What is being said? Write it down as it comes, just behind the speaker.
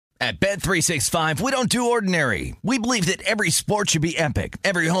At Bet365, we don't do ordinary. We believe that every sport should be epic.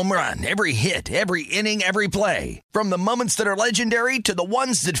 Every home run, every hit, every inning, every play. From the moments that are legendary to the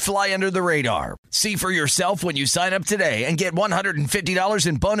ones that fly under the radar. See for yourself when you sign up today and get $150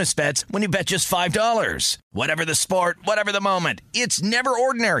 in bonus bets when you bet just $5. Whatever the sport, whatever the moment, it's never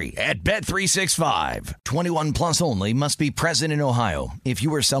ordinary at Bet365. 21 plus only. Must be present in Ohio. If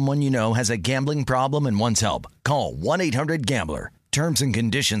you or someone you know has a gambling problem and wants help, call 1-800-GAMBLER. Terms and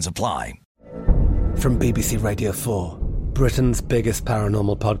conditions apply. From BBC Radio 4, Britain's biggest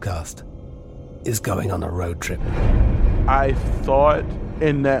paranormal podcast is going on a road trip. I thought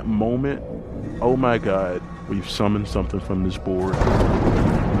in that moment, oh my God, we've summoned something from this board.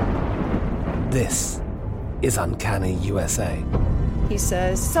 This is Uncanny USA. He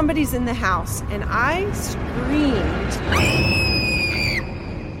says, somebody's in the house, and I screamed.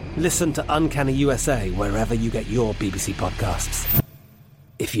 Listen to Uncanny USA wherever you get your BBC podcasts,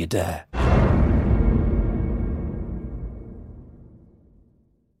 if you dare.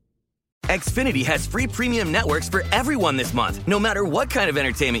 Xfinity has free premium networks for everyone this month, no matter what kind of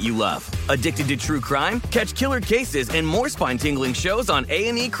entertainment you love. Addicted to true crime? Catch killer cases and more spine-tingling shows on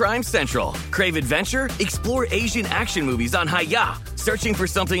A&E Crime Central. Crave adventure? Explore Asian action movies on Hi-YAH. Searching for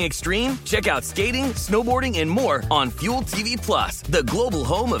something extreme? Check out skating, snowboarding, and more on Fuel TV Plus, the global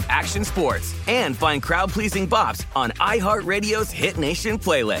home of action sports. And find crowd-pleasing bops on iHeartRadio's Hit Nation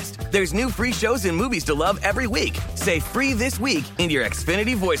playlist. There's new free shows and movies to love every week. Say free this week in your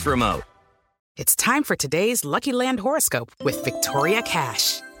Xfinity voice remote. It's time for today's Lucky Land horoscope with Victoria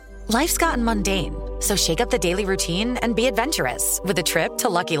Cash. Life's gotten mundane, so shake up the daily routine and be adventurous with a trip to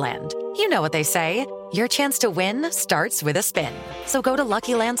Lucky Land. You know what they say, your chance to win starts with a spin. So go to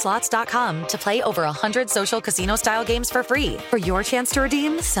LuckyLandSlots.com to play over 100 social casino-style games for free for your chance to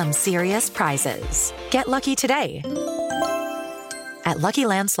redeem some serious prizes. Get lucky today at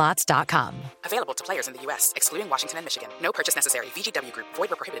LuckyLandSlots.com. Available to players in the U.S., excluding Washington and Michigan. No purchase necessary. VGW Group. Void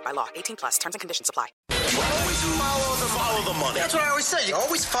where prohibited by law. 18 plus. Terms and conditions apply. Always follow the money. That's what I always say. You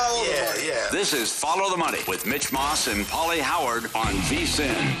always follow the money. Yeah. This is Follow the Money with Mitch Moss and Paulie Howard on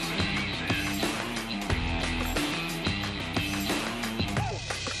VSiN.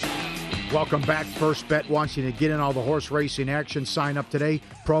 Welcome back. First Bet wants you to get in all the horse racing action. Sign up today.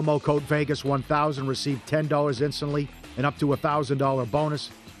 Promo code Vegas1000. Receive $10 instantly and up to a $1,000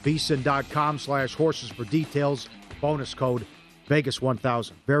 bonus. VSiN.com/horses for details. Bonus code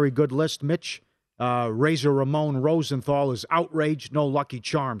Vegas1000. Very good list, Mitch. Razor Ramon Rosenthal is outraged. No Lucky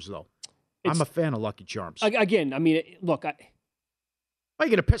Charms, though. I'm a fan of Lucky Charms. Again, I mean, look. Are you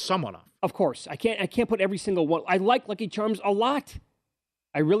going to piss someone off? Of course. I can't put every single one. I like Lucky Charms a lot.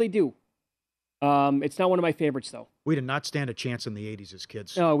 I really do. It's not one of my favorites, though. We did not stand a chance in the 80s as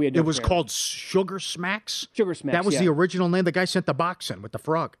kids. No, we had no It was prayer. called Sugar Smacks? Sugar Smacks, That was yeah. the original name. The guy sent the box in with the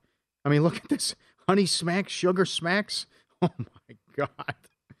frog. I mean, look at this. Honey Smacks, Sugar Smacks. Oh, my God.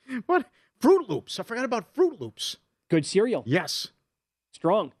 What? Fruit Loops. I forgot about Fruit Loops. Good cereal. Yes.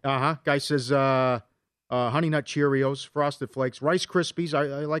 Strong. Uh-huh. Guy says Honey Nut Cheerios, Frosted Flakes, Rice Krispies.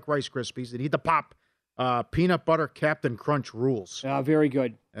 I like Rice Krispies. They need the pop. Peanut Butter Captain Crunch rules. Very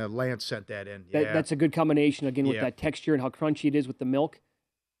good. Lance sent that in. Yeah. That's a good combination, again, with that texture and how crunchy it is with the milk.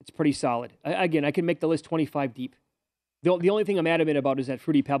 It's pretty solid. Again, I can make the list 25 deep. The only thing I'm adamant about is that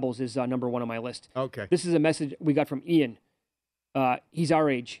Fruity Pebbles is number one on my list. Okay. This is a message we got from Ian. He's our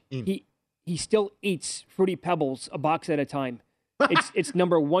age. Ian. He still eats Fruity Pebbles a box at a time. It's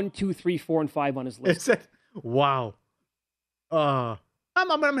number 1, 2, 3, 4, and 5 on his list. Wow. I'm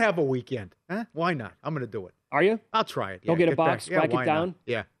going to have a weekend. Huh? Why not? I'm going to do it. Are you? I'll try it. Go get a box, back. whack it down. Not?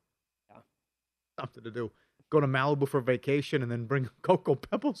 Yeah. Something to do. Go to Malibu for vacation and then bring Cocoa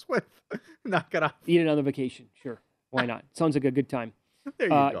Pebbles with. Knock it off. Eat it on the vacation. Sure. Why not? Sounds like a good time. There you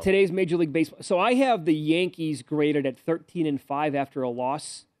go. Today's Major League Baseball. So I have the Yankees graded at 13-5 after a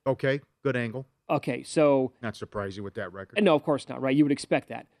loss. Okay. Good angle. Okay. So. Not surprising with that record. No, of course not, right? You would expect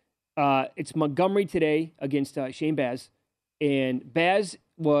that. It's Montgomery today against Shane Baz. And Baz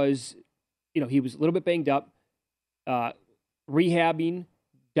was, he was a little bit banged up, rehabbing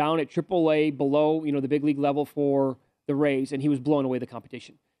down at AAA below, the big league level for the Rays, and he was blowing away the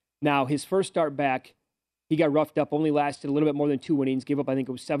competition. Now, his first start back, he got roughed up, only lasted a little bit more than 2 innings, gave up, I think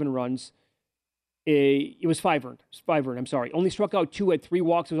it was 7 runs. It was 5 earned. I'm sorry. Only struck out 2, had 3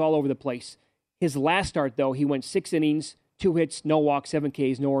 walks, was all over the place. His last start, though, he went 6 innings, 2 hits, no walks, 7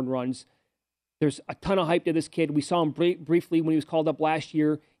 Ks, no earned runs. There's a ton of hype to this kid. We saw him briefly when he was called up last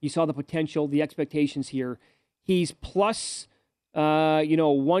year. You saw the potential, the expectations here. He's plus,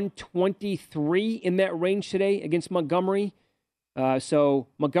 123 in that range today against Montgomery. So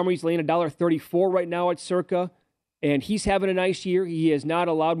Montgomery's laying $1.34 right now at Circa. And he's having a nice year. He has not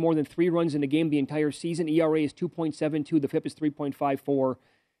allowed more than 3 runs in a game the entire season. ERA is 2.72. The FIP is 3.54.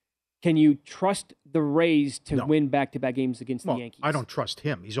 Can you trust the Rays to win back-to-back games against the Yankees? I don't trust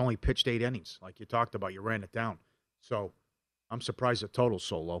him. He's only pitched 8 innings, like you talked about. You ran it down. So I'm surprised the total's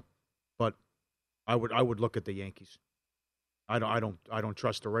so low. But I would look at the Yankees. I don't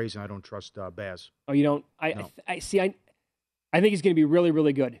trust the Rays, and I don't trust Baz. Oh, you don't? No. I think he's going to be really,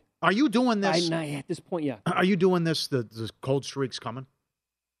 really good. Are you doing this? At this point, yeah. Are you doing this? The cold streak's coming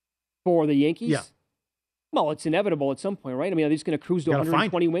for the Yankees? Yeah. Well, it's inevitable at some point, right? I mean, are they just going to cruise to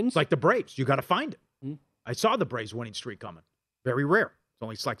 120 wins? It's like the Braves. You got to find it. Mm-hmm. I saw the Braves winning streak coming. Very rare. It's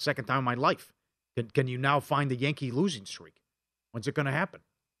only like second time in my life. Can you now find the Yankee losing streak? When's it going to happen?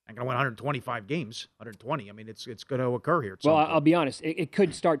 I'm going to win 125 games, 120. I mean, it's going to occur here. Well, I'll be honest. It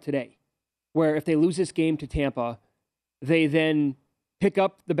could start today, where if they lose this game to Tampa, they then pick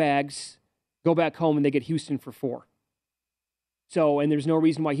up the bags, go back home, and they get Houston for 4. So, and there's no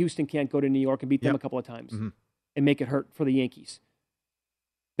reason why Houston can't go to New York and beat them a couple of times and make it hurt for the Yankees.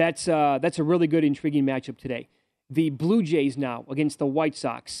 That's a really good, intriguing matchup today. The Blue Jays now against the White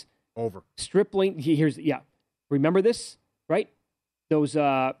Sox. Over. Stripling. Remember this, right? Those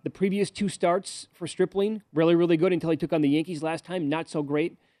the previous 2 starts for Stripling, really, really good until he took on the Yankees last time. Not so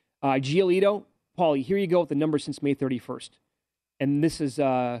great. Giolito, Paulie, here you go with the numbers since May 31st. And this is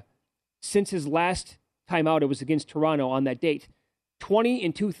since his last time out, it was against Toronto on that date.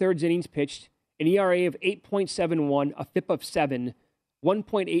 20 2/3 innings pitched, an ERA of 8.71, a FIP of 7,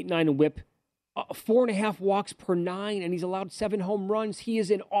 1.89 WHIP, 4.5 walks per 9, and he's allowed 7 home runs. He is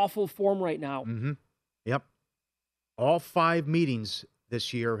in awful form right now. Mm-hmm. Yep. All 5 meetings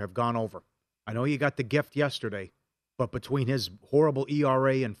this year have gone over. I know you got the gift yesterday, but between his horrible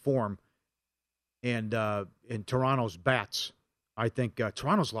ERA and form and Toronto's bats, I think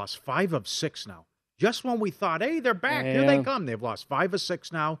Toronto's lost 5 of 6 now. Just when we thought, hey, they're back, here they come. They've lost 5 of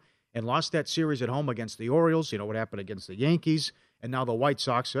 6 now and lost that series at home against the Orioles. You know what happened against the Yankees. And now the White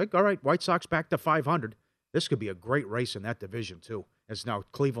Sox. Like, all right, White Sox back to 500. This could be a great race in that division, too, as now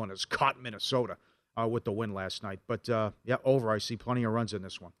Cleveland has caught Minnesota with the win last night. But, over. I see plenty of runs in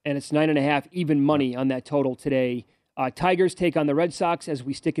this one. And it's 9.5 even money on that total today. Tigers take on the Red Sox as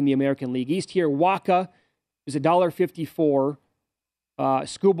we stick in the American League East here. Waka is $1.54.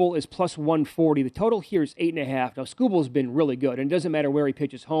 Skubal is plus 140. The total here is 8.5. Now, Skubal's been really good, and it doesn't matter where he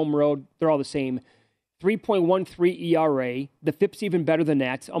pitches, home, road, they're all the same. 3.13 ERA. The FIP's even better than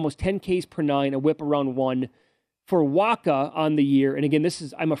that. Almost 10 Ks per 9, a whip around 1. For Waka on the year, and again,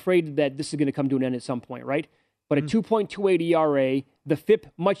 I'm afraid that this is going to come to an end at some point, right? But a 2.28 ERA, the FIP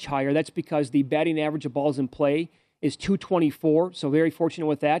much higher. That's because the batting average of balls in play is 224, so very fortunate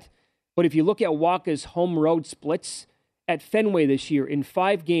with that. But if you look at Waka's home road splits at Fenway this year in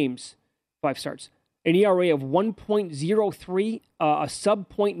 5 games, 5 starts, an ERA of 1.03, a sub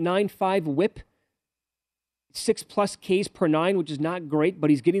 .95 whip, 6+ Ks per 9, which is not great, but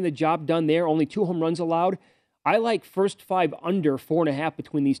he's getting the job done there. Only 2 home runs allowed. I like first 5 under 4.5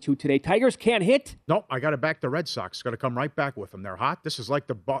 between these two today. Tigers can't hit. No, I got to back the Red Sox. Got to come right back with them. They're hot. This is like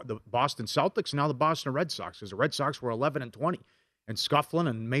the Boston Celtics, now the Boston Red Sox, because the Red Sox were 11-20 and scuffling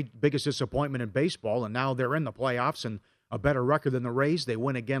and made biggest disappointment in baseball, and now they're in the playoffs and a better record than the Rays. They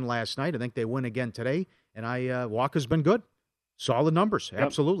win again last night. I think they win again today. And Walker's been good. Solid numbers,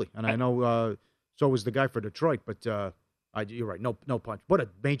 absolutely. And I know so was the guy for Detroit, but you're right. No punch. What a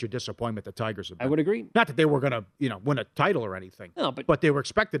major disappointment the Tigers have been. I would agree. Not that they were going to win a title or anything, no, but they were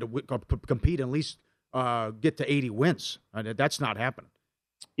expected to compete and at least get to 80 wins. That's not happening.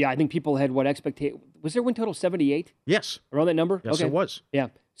 Yeah, I think people had was their win total 78? Yes. Around that number? Yes, okay. It was. Yeah.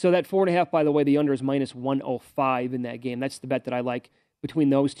 So that 4.5, by the way, the under is minus 105 in that game. That's the bet that I like between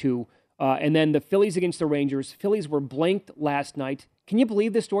those two. And then the Phillies against the Rangers. Phillies were blanked last night. Can you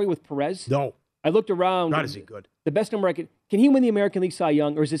believe this story with Perez? No. I looked around. Not is he good. The best number can he win the American League Cy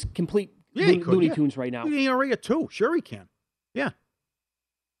Young, or is this complete Looney Tunes right now? ERA 2. Sure he can. Yeah.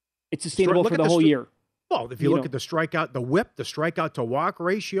 It's sustainable for the whole year. Well, if you look at the strikeout, the whip, the strikeout to walk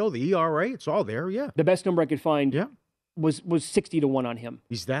ratio, the ERA, it's all there, yeah. The best number I could find was 60-1 on him.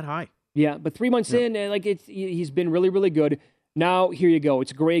 He's that high. Yeah, but 3 months in, he's been really, really good. Now, here you go.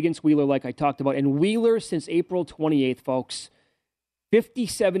 It's Gray against Wheeler, like I talked about. And Wheeler, since April 28th, folks,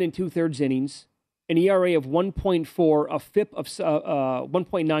 57 2/3 innings, an ERA of 1.4, a FIP of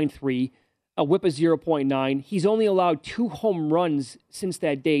 1.93, a WHIP of 0.9. He's only allowed 2 home runs since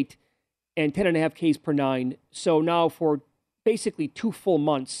that date and 10.5 Ks per 9. So now for basically 2 full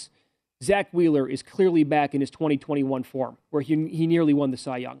months, Zach Wheeler is clearly back in his 2021 form, where he nearly won the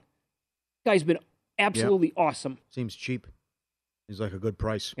Cy Young. Guy's been absolutely awesome. Seems cheap. He's like a good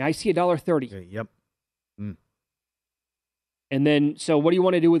price. Yeah, I see $1.30. Yep. And then, so what do you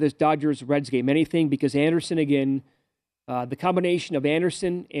want to do with this Dodgers-Reds game? Anything? Because Anderson, again, the combination of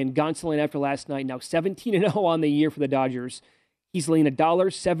Anderson and Gonsolin after last night, now 17-0 on the year for the Dodgers. He's laying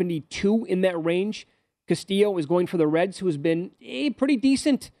 $1.72 in that range. Castillo is going for the Reds, who has been pretty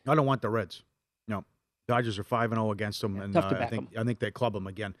decent. I don't want the Reds. No. Dodgers are 5-0 against them, and tough to back them. I think they club them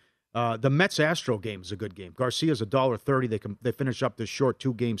again. The Mets-Astro game is a good game. Garcia's $1.30. They finish up this short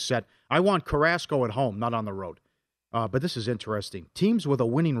 2-game set. I want Carrasco at home, not on the road. But this is interesting. Teams with a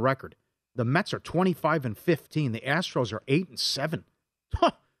winning record. The Mets are 25-15. The Astros are 8-7.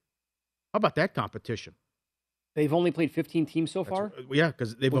 Huh. How about that competition? They've only played 15 teams so far? Yeah,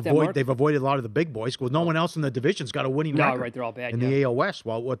 because they've avoided a lot of the big boys. Well, no one else in the division's got a winning record. No, right, they're all bad. In the AL West,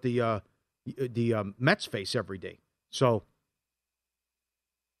 while what the Mets face every day. So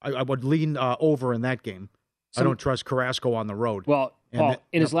I would lean over in that game. I don't trust Carrasco on the road. Well, Paul,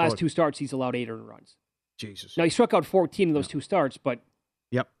 in his last 2 starts, he's allowed 8 earned runs. Jesus. Now, he struck out 14 in those 2 starts, but...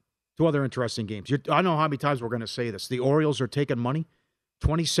 Yep. 2 other interesting games. I know how many times we're going to say this. The Orioles are taking money.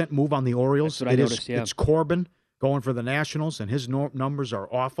 20-cent move on the Orioles. That's what I noticed, yeah. It's Corbin going for the Nationals, and his numbers are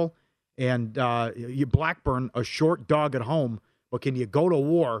awful. And you Blackburn, a short dog at home, but can you go to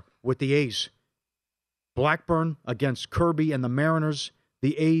war with the A's? Blackburn against Kirby and the Mariners.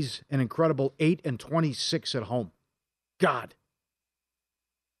 The A's, an incredible 8-26 at home. God.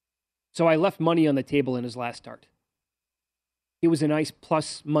 So I left money on the table in his last start. He was a nice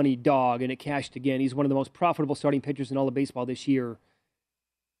plus money dog, and it cashed again. He's one of the most profitable starting pitchers in all of baseball this year.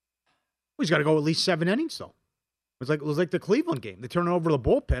 He's got to go at least 7 innings, though. It was like the Cleveland game. They turn it over to the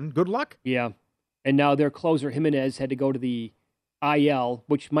bullpen. Good luck. Yeah. And now their closer, Jimenez, had to go to the IL,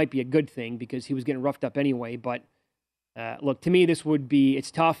 which might be a good thing because he was getting roughed up anyway. But look, to me, this would be,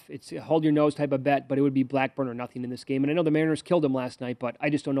 it's tough. It's a hold your nose type of bet, but it would be Blackburn or nothing in this game. And I know the Mariners killed him last night, but I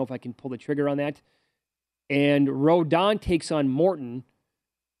just don't know if I can pull the trigger on that. And Rodon takes on Morton.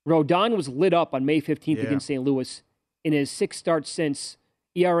 Rodon was lit up on May 15th against St. Louis in his 6 starts since,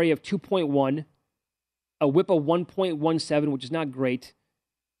 ERA of 2.1, a whip of 1.17, which is not great,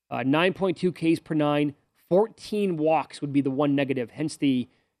 9.2 Ks per 9, 14 walks would be the one negative, hence the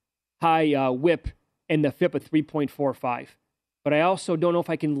high whip and the FIP of 3.45. But I also don't know if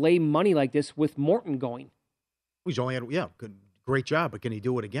I can lay money like this with Morton going. He's only had, good, great job, but can he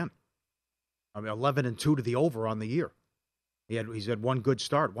do it again? I mean, 11-2 to the over on the year. He's had one good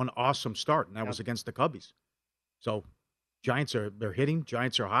start, one awesome start, and that was against the Cubbies. So they're hitting.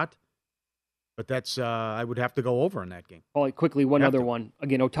 Giants are hot. But that's I would have to go over in that game. Quickly, one other one.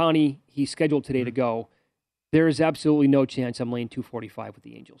 Again, Ohtani, he's scheduled today to go. There is absolutely no chance I'm laying 245 with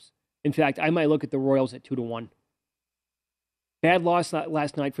the Angels. In fact, I might look at the Royals at 2-1. Bad loss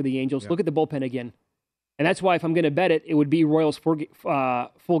last night for the Angels. Look at the bullpen again. And that's why if I'm going to bet it, it would be Royals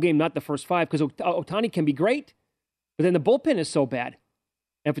full game, not the first 5, because Ohtani can be great, but then the bullpen is so bad.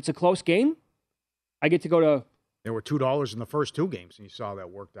 And if it's a close game, I get to go to... There were $2 in the first 2 games, and you saw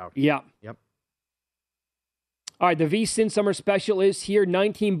that worked out. Yeah. Yep. All right, the VSiN Summer Special is here.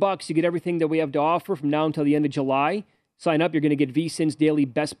 $19. You get everything that we have to offer from now until the end of July. Sign up. You're going to get VSiN's daily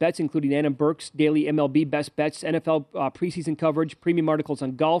best bets, including Anna Burke's daily MLB best bets, NFL preseason coverage, premium articles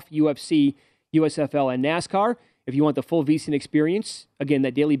on golf, UFC, USFL, and NASCAR. If you want the full VSiN experience, again,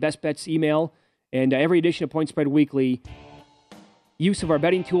 that daily best bets email and every edition of Point Spread Weekly. Use of our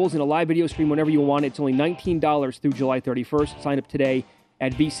betting tools and a live video stream whenever you want. It's only $19 through July 31st. Sign up today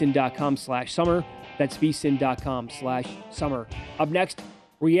at vsin.com/summer. That's vsin.com/summer. Up next,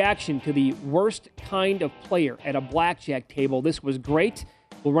 reaction to the worst kind of player at a blackjack table. This was great.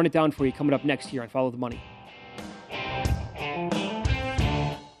 We'll run it down for you coming up next year on Follow the Money.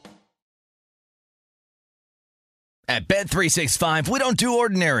 At Bet365, we don't do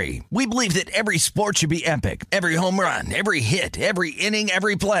ordinary. We believe that every sport should be epic. Every home run, every hit, every inning,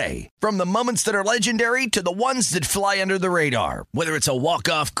 every play. From the moments that are legendary to the ones that fly under the radar. Whether it's a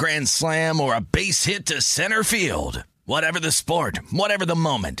walk-off grand slam or a base hit to center field. Whatever the sport, whatever the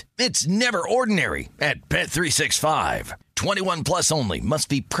moment. It's never ordinary at Bet365. 21 plus only. Must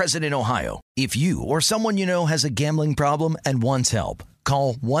be present in Ohio. If you or someone you know has a gambling problem and wants help,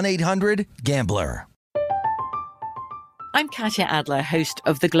 call 1-800-GAMBLER. I'm Katya Adler, host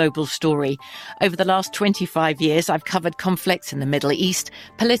of The Global Story. Over the last 25 years, I've covered conflicts in the Middle East,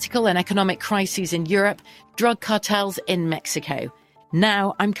 political and economic crises in Europe, drug cartels in Mexico.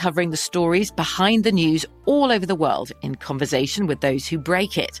 Now I'm covering the stories behind the news all over the world in conversation with those who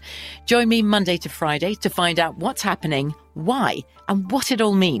break it. Join me Monday to Friday to find out what's happening, why, and what it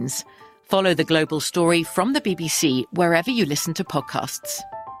all means. Follow The Global Story from the BBC wherever you listen to podcasts.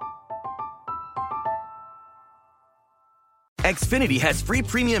 Xfinity has free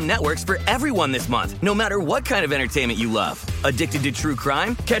premium networks for everyone this month, no matter what kind of entertainment you love. Addicted to true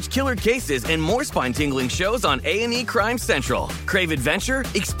crime? Catch killer cases and more spine-tingling shows on A&E Crime Central. Crave adventure?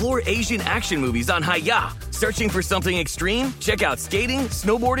 Explore Asian action movies on Hi-Ya. Searching for something extreme? Check out skating,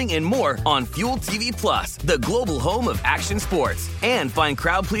 snowboarding, and more on Fuel TV Plus, the global home of action sports. And find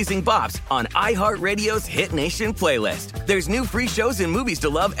crowd-pleasing bops on iHeartRadio's Hit Nation playlist. There's new free shows and movies to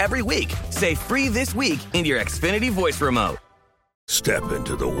love every week. Say free this week in your Xfinity voice remote. Step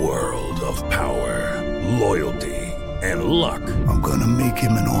into the world of power, loyalty, and luck. I'm gonna make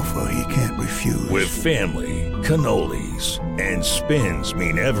him an offer he can't refuse. With family, cannolis, and spins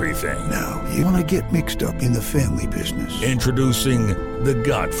mean everything. Now, you wanna get mixed up in the family business. Introducing The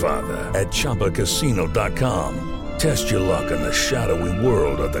Godfather at ChumbaCasino.com. Test your luck in the shadowy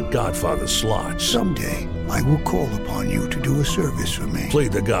world of The Godfather slot. Someday, I will call upon you to do a service for me. Play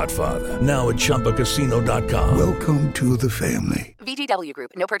The Godfather now at ChumbaCasino.com. Welcome to the family. VGW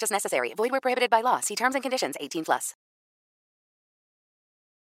Group. No purchase necessary. Void where prohibited by law. See terms and conditions. 18+.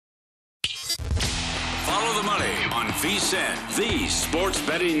 Follow the money on VSiN, the Sports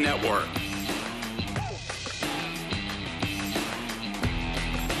Betting Network.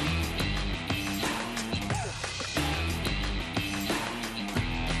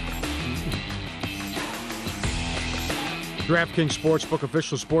 DraftKings Sportsbook,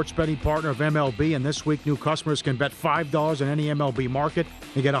 official sports betting partner of MLB, and this week new customers can bet $5 in any MLB market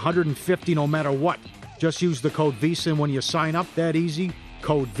and get $150 no matter what. Just use the code VSiN when you sign up. That easy.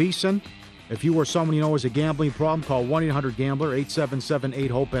 Code VSiN. If you or someone you know has a gambling problem, call 1-800-GAMBLER,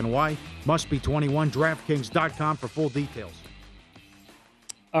 877-8-HOPE-NY. Must be 21. DraftKings.com for full details.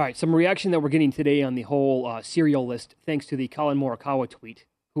 All right, some reaction that we're getting today on the whole cereal list, thanks to the Colin Morikawa tweet,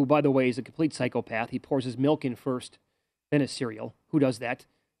 who, by the way, is a complete psychopath. He pours his milk in first, then his cereal. Who does that?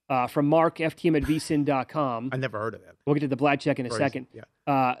 From Mark, FTM at vsin.com. I never heard of that. We'll get to the blackjack in a second.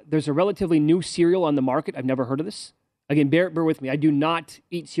 Yeah. There's a relatively new cereal on the market. I've never heard of this. Again, bear with me. I do not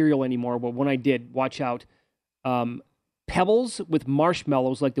eat cereal anymore, but when I did, watch out. Pebbles with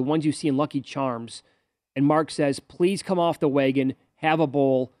marshmallows, like the ones you see in Lucky Charms. And Mark says, please come off the wagon, have a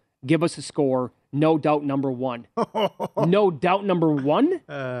bowl, give us a score. No doubt number one. No doubt number one?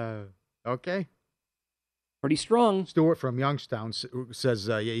 Okay. Pretty strong. Stuart from Youngstown says,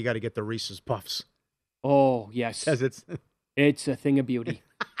 yeah, you got to get the Reese's Puffs. Oh, yes. As it's a thing of beauty.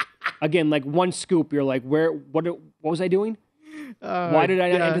 Again, like one scoop, you're like, what was I doing? Why did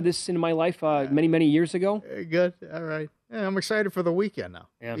I not enter this into my life many, many years ago? Very good. All right. Yeah, I'm excited for the weekend now.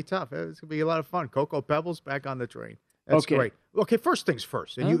 Yeah. It'll be tough. It's going to be a lot of fun. Cocoa Pebbles back on the train. That's great. Okay, first things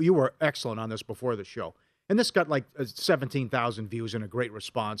first. And you were excellent on this before the show. And this got like 17,000 views and a great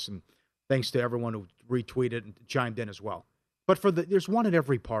response. And thanks to everyone who retweeted and chimed in as well. But there's one at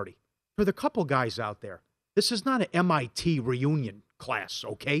every party. For the couple guys out there, this is not an MIT reunion class,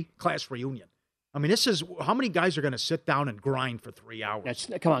 okay? Class reunion. I mean, this is how many guys are going to sit down and grind for 3 hours?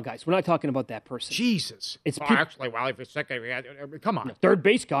 Come on, guys. We're not talking about that person. Jesus. It's actually, well, if it's second, come on. Third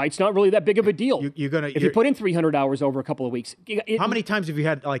base guy, it's not really that big of a deal. If you put in 300 hours over a couple of weeks. How many times have you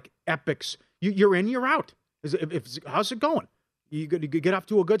had, like, epics? You're in, you're out. How's it going? You get off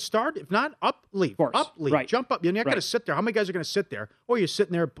to a good start? If not, up, leave. Up, leave. Right. Jump up. You're not going to sit there. How many guys are going to sit there? Or you're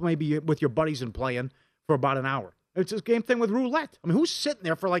sitting there maybe with your buddies and playing for about an hour. It's the same thing with roulette. I mean, who's sitting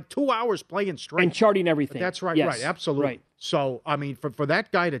there for like 2 hours playing straight? And charting everything. That's right, yes. right, absolutely. Right. So, I mean, for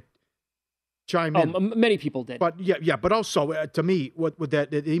that guy to chime in. Many people did. But, yeah, but also, to me, with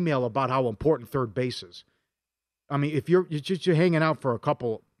that email about how important third base is, I mean, if you're hanging out for a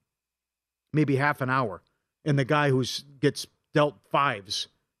couple, maybe half an hour, and the guy who gets dealt fives,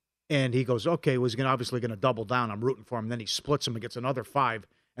 and he goes, okay, well, he's obviously going to double down. I'm rooting for him. Then he splits him and gets another 5,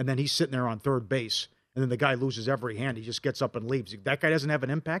 and then he's sitting there on third base. And then the guy loses every hand. He just gets up and leaves. That guy doesn't have an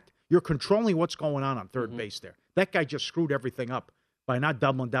impact. You're controlling what's going on third base there. That guy just screwed everything up by not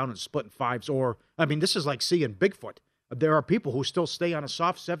doubling down and splitting 5s. Or, I mean, this is like seeing Bigfoot. There are people who still stay on a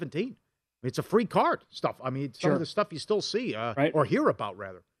soft 17. I mean, it's a free card stuff. I mean, some of the stuff you still see or hear about,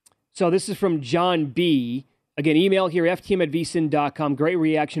 rather. So this is from John B. Again, email here, ftm@vsin.com. Great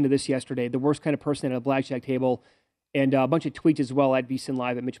reaction to this yesterday. The worst kind of person at a blackjack table. And a bunch of tweets as well at VSiN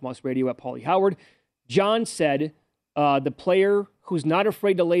Live, at Mitch Moss Radio, at Paulie Howard. John said, the player who's not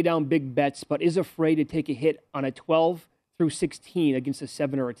afraid to lay down big bets, but is afraid to take a hit on a 12 through 16 against a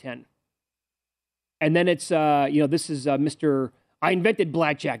 7 or a 10. And then it's, this is Mr. I invented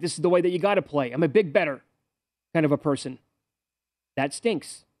blackjack. This is the way that you got to play. I'm a big better kind of a person. That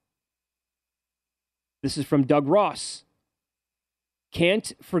stinks. This is from Doug Ross.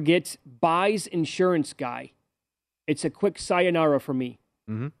 Can't forget Buys Insurance Guy. It's a quick sayonara for me.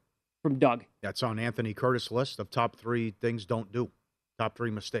 Mm-hmm. from Doug. That's on Anthony Curtis' list of top 3 things don't do. Top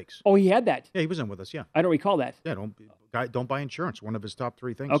 3 mistakes. Oh, he had that? Yeah, he was in with us, yeah. I don't recall that. Yeah, don't buy insurance. One of his top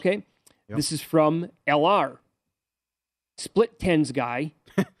 3 things. Okay. Yep. This is from LR. Split tens guy.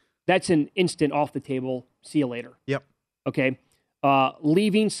 That's an instant off the table. See you later. Yep. Okay.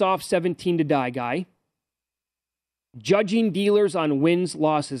 Leaving soft 17 to die guy. Judging dealers on wins,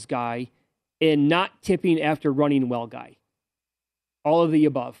 losses guy. And not tipping after running well guy. All of the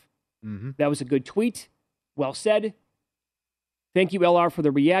above. Mm-hmm. That was a good tweet. Well said. Thank you, LR, for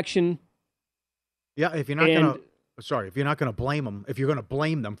the reaction. Yeah, if you're not going to blame them, if you're going to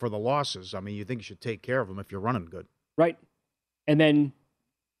blame them for the losses, I mean, you think you should take care of them if you're running good. Right. And then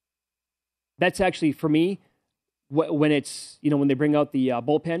that's actually, for me, when it's, when they bring out the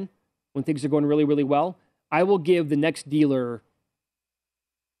bullpen, when things are going really, really well, I will give the next dealer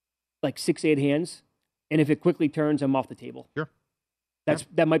like 6-8 hands, and if it quickly turns, I'm off the table. Sure.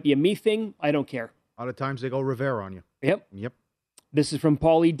 That might be a me thing. I don't care. A lot of times they go Rivera on you. Yep. This is from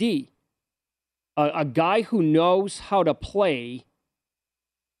Paulie D. A guy who knows how to play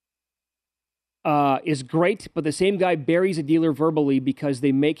is great, but the same guy buries a dealer verbally because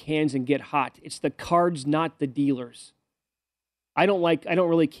they make hands and get hot. It's the cards, not the dealers. I don't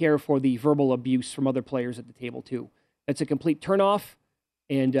really care for the verbal abuse from other players at the table too. That's a complete turnoff,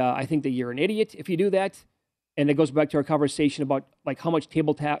 and I think that you're an idiot if you do that. And it goes back to our conversation about like how much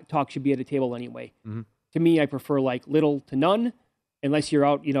table talk should be at a table anyway. Mm-hmm. To me, I prefer like little to none, unless you're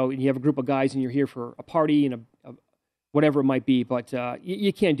out, and you have a group of guys and you're here for a party and a whatever it might be. But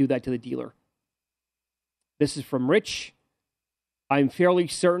you can't do that to the dealer. This is from Rich. I'm fairly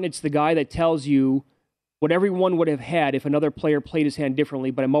certain it's the guy that tells you what everyone would have had if another player played his hand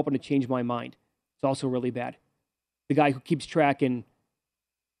differently, but I'm open to change my mind. It's also really bad. The guy who keeps tracking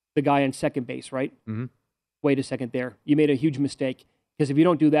the guy on second base, right? Mm-hmm. Wait a second there. You made a huge mistake. Because if you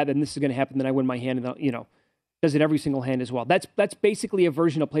don't do that, then this is going to happen. Then I win my hand, and does it every single hand as well. That's basically a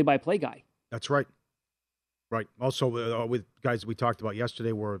version of play-by-play guy. That's right. Right. Also, with guys we talked about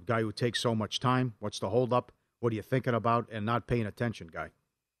yesterday, were a guy who takes so much time. What's the holdup? What are you thinking about? And not paying attention guy.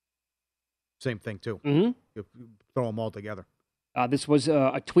 Same thing, too. Mm-hmm. You throw them all together. This was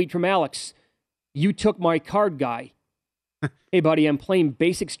a tweet from Alex. You took my card guy. Hey, buddy, I'm playing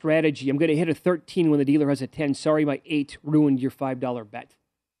basic strategy. I'm going to hit a 13 when the dealer has a 10. Sorry, my 8 ruined your $5 bet.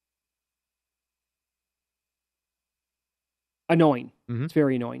 Annoying. Mm-hmm. It's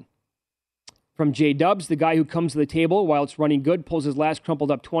very annoying. From J Dubs, the guy who comes to the table while it's running good, pulls his last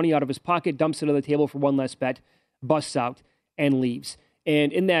crumpled up 20 out of his pocket, dumps it on the table for one less bet, busts out, and leaves.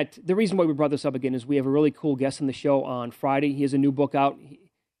 And in that, the reason why we brought this up again is we have a really cool guest on the show on Friday. He has a new book out.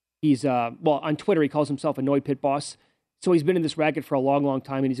 He's, on Twitter, he calls himself Annoyed Pit Boss. So he's been in this racket for a long, long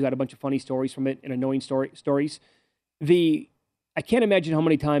time, and he's got a bunch of funny stories from it and annoying stories. I can't imagine how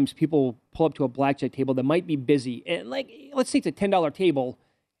many times people pull up to a blackjack table that might be busy. And let's say it's a $10 table,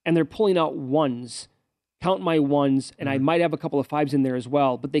 and they're pulling out ones. Count my ones, and I might have a couple of fives in there as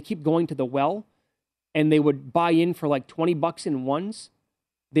well. But they keep going to the well, and they would buy in for like $20 in ones.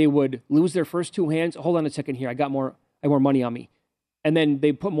 They would lose their first 2 hands. Hold on a second here. I have more money on me. And then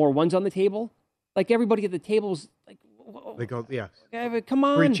they put more ones on the table. Like everybody at the table's like, they go, yeah. Come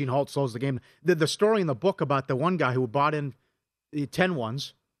on. Breaching halt slows the game. The story in the book about the one guy who bought in 10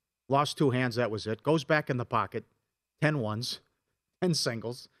 ones, lost 2 hands, that was it. Goes back in the pocket, 10 ones, 10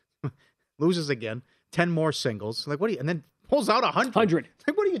 singles, loses again, 10 more singles. Like, and then pulls out 100.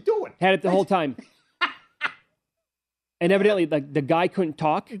 Like, what are you doing? Had it the whole time. And evidently, the guy couldn't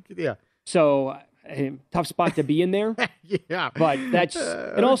talk. Yeah. So, tough spot to be in there. Yeah. But that's,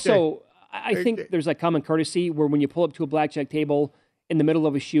 and also, I think there's like common courtesy where when you pull up to a blackjack table in the middle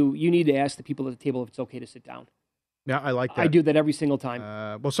of a shoe, you need to ask the people at the table if it's okay to sit down. Yeah, I like that. I do that every single time.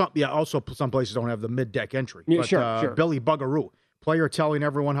 Also some places don't have the mid-deck entry. Yeah, but, sure. Billy Bugaroo, player telling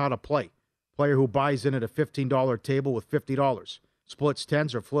everyone how to play. Player who buys in at a $15 table with $50. Splits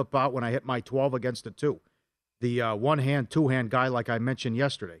 10s or flip out when I hit my 12 against a 2. The one-hand, two-hand guy like I mentioned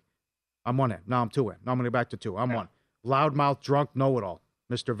yesterday. I'm one hand. Now I'm two hand. Now I'm going to go back to 2. I'm one. Loudmouth, drunk, know-it-all.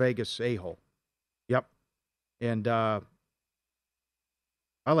 Mr. Vegas a-hole. Yep. And I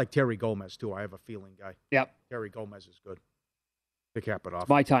like Terry Gomez, too. I have a feeling guy. Yep. Terry Gomez is good. To cap it off.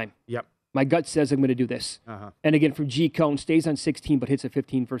 My time. Yep. My gut says I'm going to do this. Uh-huh. And again, from G. Cone, stays on 16 but hits a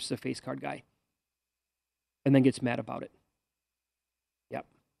 15 versus a face card guy. And then gets mad about it. Yep.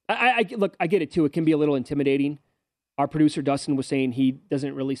 I get it, too. It can be a little intimidating. Our producer, Dustin, was saying he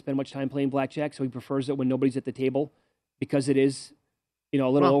doesn't really spend much time playing blackjack, so he prefers it when nobody's at the table because it is, a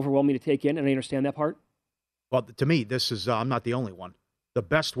little overwhelming to take in, and I understand that part. Well, to me, this is, I'm not the only one. The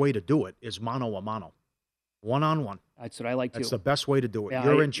best way to do it is mano a mano. One-on-one. That's what I like, too. That's the best way to do it. Yeah,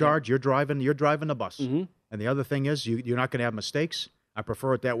 You're in charge. Yeah. You're driving the bus. Mm-hmm. And the other thing is you're not going to have mistakes. I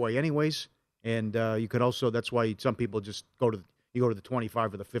prefer it that way anyways. And you could also, that's why some people just go to the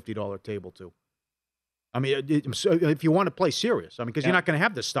 $25 or the $50 table, too. I mean, if you want to play serious, I mean, because you're not going to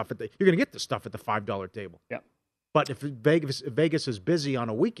have this stuff you're going to get this stuff at the $5 table. Yeah. But if Vegas is busy on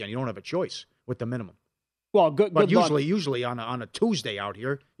a weekend, you don't have a choice with the minimum. Well, good. But luck. usually on a Tuesday out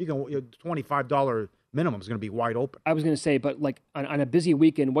here, your $25 minimum is going to be wide open. I was going to say, but like on a busy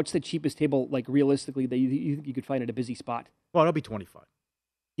weekend, what's the cheapest table, like realistically, that you could find at a busy spot? Well, it'll be $25.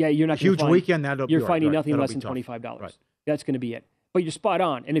 Yeah, you're not huge weekend. You're finding nothing less than $25. Right. That's going to be it. But you're spot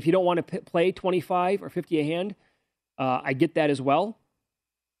on. And if you don't want to play 25 or 50 a hand, I get that as well.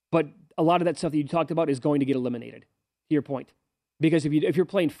 But a lot of that stuff that you talked about is going to get eliminated. To your point, because if you're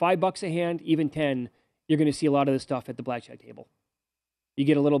playing $5 a hand, even 10, you're going to see a lot of this stuff at the blackjack table. You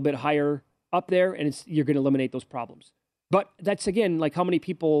get a little bit higher up there, and you're going to eliminate those problems. But that's again like how many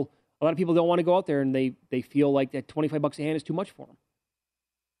people. A lot of people don't want to go out there, and they feel like that $25 a hand is too much for them.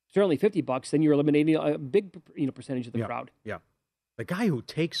 Certainly $50, then you're eliminating a big percentage of the crowd. Yeah. The guy who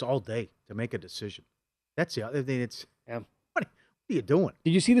takes all day to make a decision. That's the other thing. What are you doing?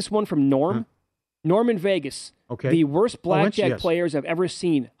 Did you see this one from Norm? Huh? Norm in Vegas. Okay. The worst blackjack players I've ever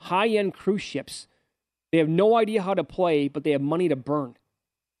seen. High-end cruise ships. They have no idea how to play, but they have money to burn.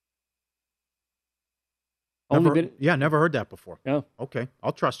 Never heard that before. Yeah. Okay.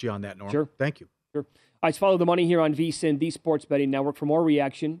 I'll trust you on that, Norm. Sure. Thank you. Sure. All right, follow the money here on VSiN, the Sports Betting Network. For more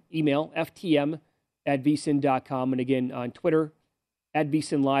reaction, email ftm@vsin.com. And again, on Twitter,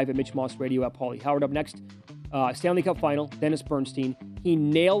 @VSiN Live, at Mitch Moss Radio, at Paulie Howard. Up next, Stanley Cup Final, Dennis Bernstein. He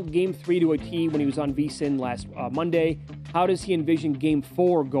nailed Game 3 to a T when he was on VSiN last Monday. How does he envision Game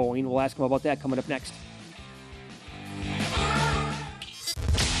 4 going? We'll ask him about that coming up next.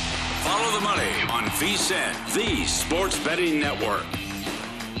 Follow the money on VSiN, the Sports Betting Network.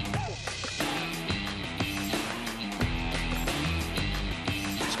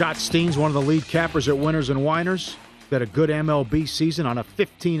 Scott Steen's one of the lead cappers at Winners and Winers. Got a good MLB season on a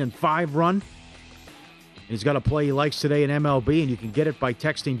 15-5 run. He's got a play he likes today in MLB, and you can get it by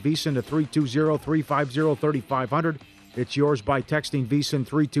texting VSiN to 320-350-3500. It's yours by texting VSiN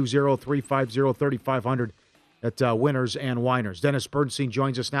 320-350-3500 at Winners and Winers. Dennis Bernstein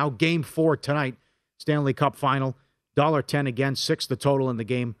joins us now. Game 4 tonight, Stanley Cup Final. $1.10 again, 6 the total in the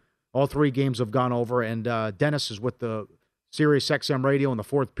game. All 3 games have gone over, and Dennis is with the Sirius XM Radio and the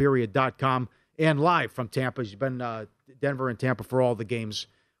fourthperiod.com and live from Tampa. He's been Denver and Tampa for all the games.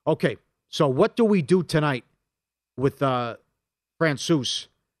 Okay, so what do we do tonight with Francouz?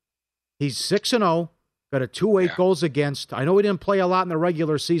 He's 6-0, got a 2.8 goals against. I know he didn't play a lot in the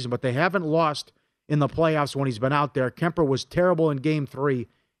regular season, but they haven't lost in the playoffs when he's been out there. Kemper was terrible in Game 3,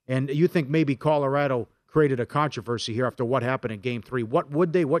 and you think maybe Colorado created a controversy here after what happened in Game 3.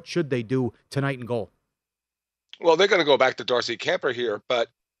 What should they do tonight in goal? Well, they're going to go back to Darcy Kemper here, but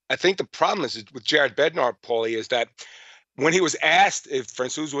I think the problem is with Jared Bednar, Paulie, is that when he was asked if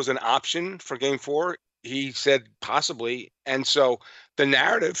Francouz was an option for Game 4, he said possibly. And so the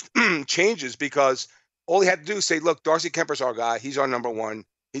narrative changes because all he had to do is say, look, Darcy Kemper's our guy. He's our number one.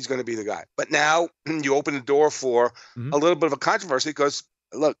 He's going to be the guy. But now you open the door for a little bit of a controversy because,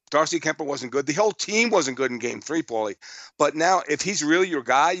 look, Darcy Kemper wasn't good. The whole team wasn't good in Game 3, Paulie. But now if he's really your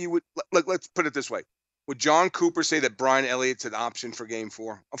guy, you would – let's put it this way. Would John Cooper say that Brian Elliott's an option for Game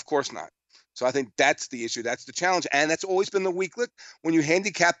 4? Of course not. So I think that's the issue. That's the challenge. And that's always been the weak link. When you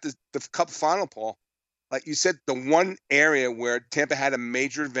handicap the Cup Final, Paul, like you said, the one area where Tampa had a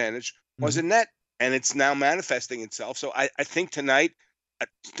major advantage was in net, and it's now manifesting itself. So I think tonight, I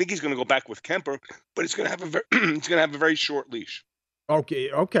think he's going to go back with Kemper, but it's going to have a very short leash.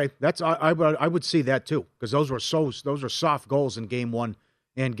 Okay. That's I would see that too because those are soft goals in Game 1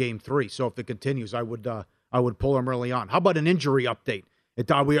 and Game 3. So if it continues, I would pull him early on. How about an injury update?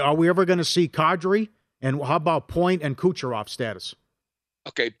 Are we ever going to see Kadri? And how about Point and Kucherov status?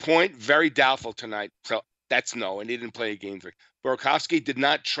 Okay, Point very doubtful tonight. So that's no, and he didn't play Game 3. Burakovsky did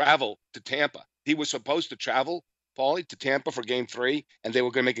not travel to Tampa. He was supposed to travel, Paulie, to Tampa for Game 3, and they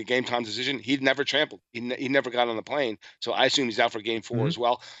were going to make a game time decision. He never traveled. He never got on the plane. So I assume he's out for Game 4 as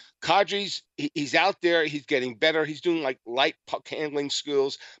well. Kadri's, he's out there. He's getting better. He's doing like light puck handling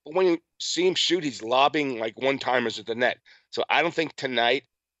skills. But when you see him shoot, he's lobbing like one-timers at the net. So I don't think tonight,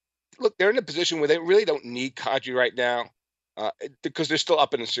 look, they're in a position where they really don't need Kadri right now because they're still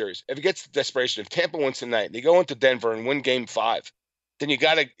up in the series. If it gets to desperation, if Tampa wins tonight, they go into Denver and win Game 5, then you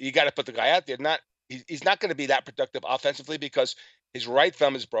gotta put the guy out there. He's not going to be that productive offensively because his right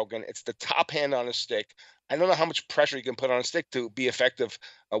thumb is broken. It's the top hand on his stick. I don't know how much pressure he can put on a stick to be effective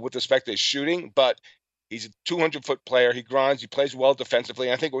with respect to his shooting, but He's a 200-foot player. He grinds. He plays well defensively.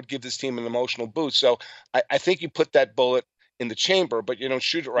 And I think it would give this team an emotional boost. So I think you put that bullet in the chamber, but you don't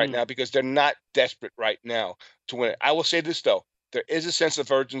shoot it right now because they're not desperate right now to win it. I will say this, though. There is a sense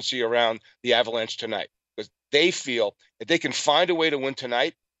of urgency around the Avalanche tonight because they feel that they can find a way to win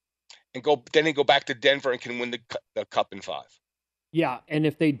tonight and then they go back to Denver and can win the cup in 5. Yeah, and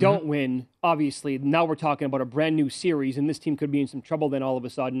if they don't win, obviously, now we're talking about a brand new series, and this team could be in some trouble then all of a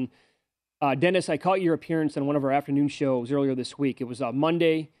sudden. Dennis, I caught your appearance on one of our afternoon shows earlier this week. It was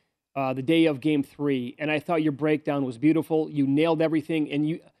Monday, the day of Game 3, and I thought your breakdown was beautiful. You nailed everything, and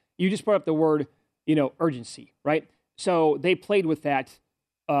you just brought up the word, urgency, right? So they played with that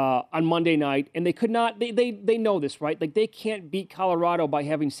on Monday night, and they could not. They know this, right? Like they can't beat Colorado by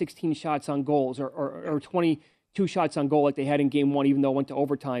having 16 shots on goals or 22 shots on goal like they had in Game 1, even though it went to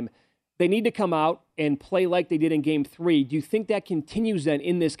overtime. They need to come out and play like they did in Game 3. Do you think that continues then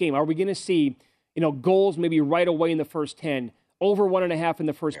in this game? Are we going to see, goals maybe right away in the first 10, over 1.5 in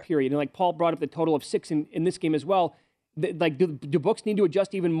the first period? And like Paul brought up the total of 6 in this game as well. Do books need to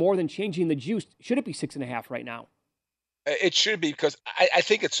adjust even more than changing the juice? Should it be 6.5 right now? It should be because I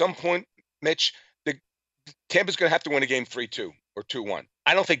think at some point, Mitch, Tampa's going to have to win a Game 3-2 or 2-1.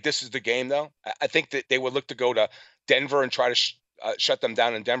 I don't think this is the game, though. I think that they would look to go to Denver and try to shut them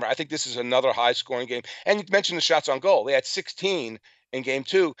down in Denver. I think this is another high-scoring game. And you mentioned the shots on goal. They had 16 in Game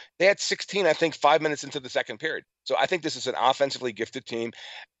 2. They had 16, I think, 5 minutes into the second period. So I think this is an offensively gifted team.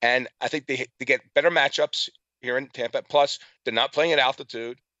 And I think they get better matchups here in Tampa. Plus, they're not playing at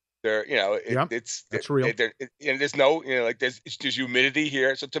altitude. They're, that's real. There's no, there's humidity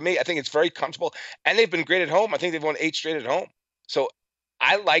here. So to me, I think it's very comfortable. And they've been great at home. I think they've won 8 straight at home. So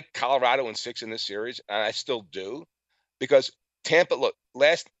I like Colorado in 6 in this series, and I still do, because Tampa, look,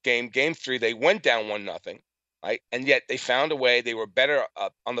 last game, Game 3, they went down 1-0, right? And yet they found a way. They were better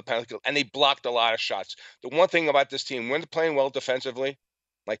on the penalty kill, and they blocked a lot of shots. The one thing about this team, when they're playing well defensively,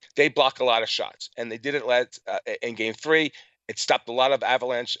 they block a lot of shots, and they did it in Game 3. It stopped a lot of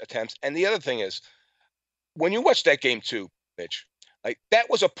Avalanche attempts. And the other thing is, when you watch that Game 2, Mitch, that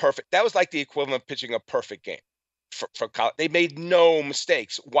was like the equivalent of pitching a perfect game. For college. They made no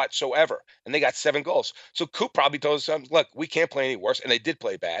mistakes whatsoever, and they got 7 goals. So Coop probably told us, look, we can't play any worse, and they did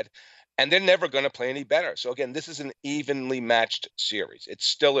play bad, and they're never going to play any better. So again, this is an evenly matched series. It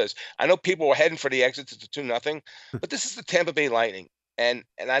still is. I know people were heading for the exits to 2-0, but this is the Tampa Bay Lightning, and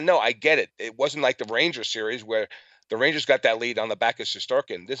I know, I get it. It wasn't like the Rangers series where the Rangers got that lead on the back of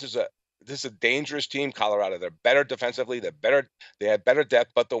Shesterkin. This is a dangerous team, Colorado. They're better defensively. They have better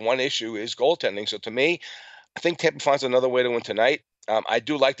depth, but the one issue is goaltending. So to me, I think Tampa finds another way to win tonight. I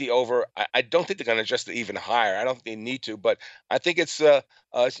do like the over. I don't think they're going to adjust it even higher. I don't think they need to, but I think it's a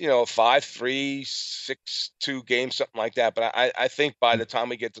 5-3, 6-2 game, something like that. But I think by the time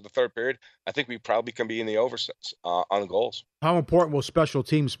we get to the third period, I think we probably can be in the over on goals. How important will special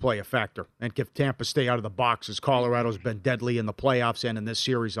teams play a factor? And can Tampa stay out of the box, as Colorado's been deadly in the playoffs and in this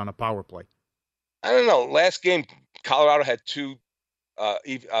series on a power play? I don't know. Last game, Colorado had 2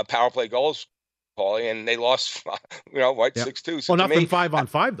 power play goals, Paulie, and they lost, 6-2. So well, nothing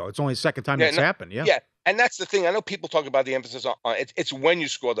 5-on-5, though. It's only the second time that's happened. Yeah. Yeah. And that's the thing. I know people talk about the emphasis on it's when you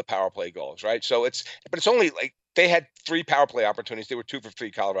score the power play goals, right? So it's only they had 3 power play opportunities. They were 2 for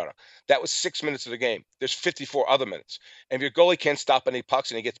 3, Colorado. That was 6 minutes of the game. There's 54 other minutes. And if your goalie can't stop any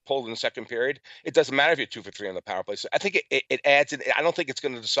pucks and he gets pulled in the second period, it doesn't matter if you're 2 for 3 on the power play. So I think it adds it. I don't think it's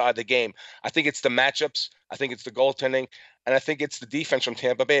going to decide the game. I think it's the matchups. I think it's the goaltending. And I think it's the defense from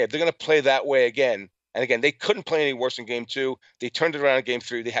Tampa Bay. If they're going to play that way again, and again, they couldn't play any worse in Game 2. They turned it around in Game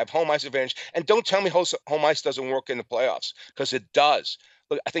 3. They have home ice advantage. And don't tell me home ice doesn't work in the playoffs, because it does.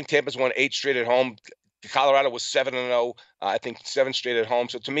 Look, I think Tampa's won 8 straight at home. Colorado was 7-0. I think 7 straight at home.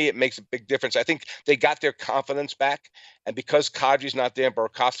 So to me, it makes a big difference. I think they got their confidence back. And because Kadri's not there,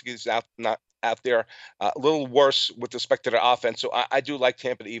 Burakovsky's not out there, a little worse with respect to their offense. So I do like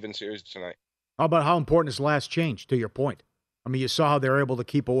Tampa to even series tonight. How about how important is last change, to your point? I mean, you saw how they were able to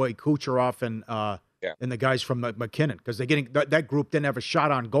keep away Kucherov and the guys from McKinnon, because that group didn't have a shot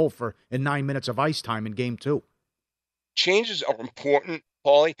on goal in 9 minutes of ice time in Game 2. Changes are important,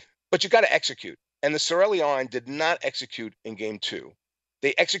 Paulie, but you got to execute. And the Cirelli line did not execute in Game 2.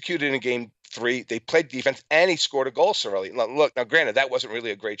 They executed in Game 3. They played defense, and he scored a goal, Cirelli. Look, now granted, that wasn't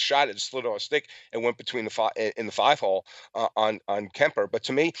really a great shot. It slid on a stick and went between in the 5-hole on Kemper. But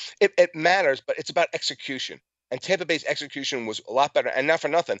to me, it matters, but it's about execution. And Tampa Bay's execution was a lot better. And not for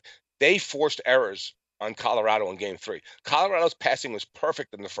nothing, they forced errors on Colorado in Game 3. Colorado's passing was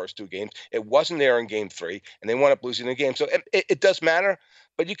perfect in the first 2 games. It wasn't there in Game 3, and they wound up losing the game. So it does matter,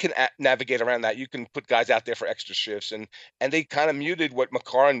 but you can navigate around that. You can put guys out there for extra shifts, and they kind of muted what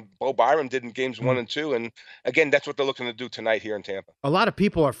Makar and Bo Byram did in Games 1 and 2. And again, that's what they're looking to do tonight here in Tampa. A lot of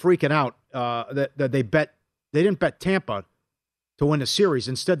people are freaking out that they didn't bet Tampa to win the series.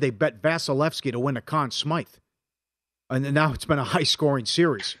 Instead, they bet Vasilevsky to win the Conn Smythe. And now it's been a high-scoring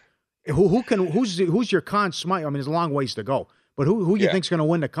series. Who's your Conn Smythe? I mean, there's a long ways to go. But who you think's going to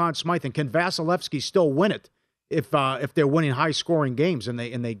win the Conn Smythe? And can Vasilevsky still win it if they're winning high-scoring games and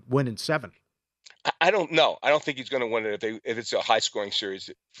they win in 7? I don't know. I don't think he's going to win it if it's a high-scoring series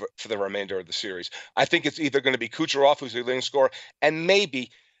for the remainder of the series. I think it's either going to be Kucherov, who's the leading scorer, and maybe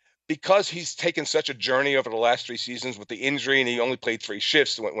because he's taken such a journey over the last 3 seasons with the injury and he only played 3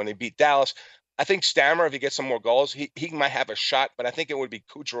 shifts when he beat Dallas. I think Stammer, if he gets some more goals, he might have a shot, but I think it would be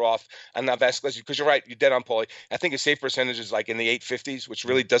Kucherov and not Vasilevsky, because you're right, you're dead on, Paulie. I think his save percentage is like in the 850s, which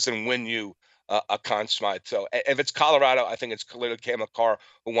really doesn't win you a Conn Smythe. So if it's Colorado, I think it's clearly Cale Makar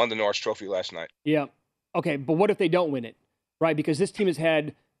who won the Norris Trophy last night. Yeah. Okay, but what if they don't win it, right? Because this team has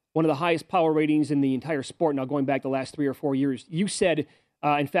had one of the highest power ratings in the entire sport now going back the last 3 or 4 years. You said,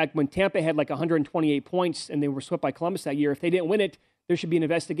 in fact, when Tampa had like 128 points and they were swept by Columbus that year, if they didn't win it, there should be an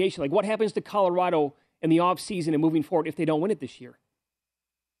investigation. Like, what happens to Colorado in the offseason and moving forward if they don't win it this year?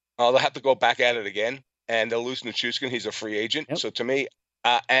 They'll have to go back at it again, and they'll lose Nichushkin. He's a free agent. Yep. So to me,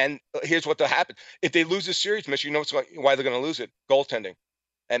 and here's what will happen. If they lose this series, Mitch, you know why they're going to lose it? Goaltending.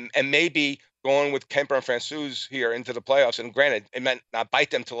 And maybe going with Kemper and Francouz here into the playoffs. And granted, it meant not bite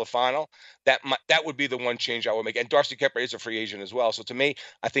them till the final. That would be the one change I would make. And Darcy Kemper is a free agent as well. So to me,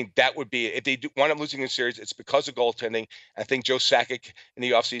 I think that would be, if they wind up losing the series, it's because of goaltending. I think Joe Sakic in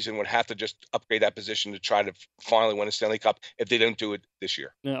the offseason would have to just upgrade that position to try to finally win a Stanley Cup if they don't do it this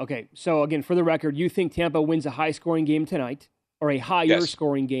year. Okay. So again, for the record, you think Tampa wins a high-scoring game tonight, or a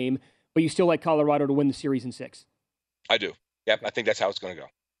higher-scoring game, but you still like Colorado to win the series in 6? I do. Yep, I think that's how it's going to go.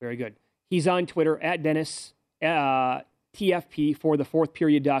 Very good. He's on Twitter, at Dennis, TFP for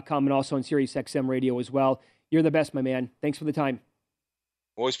thefourthperiod.com, and also on SiriusXM Radio as well. You're the best, my man. Thanks for the time.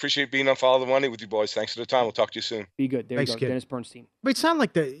 Always appreciate being on Follow the Money with you boys. Thanks for the time. We'll talk to you soon. Be good. There Thanks, you go, kid. Dennis Bernstein. But it's not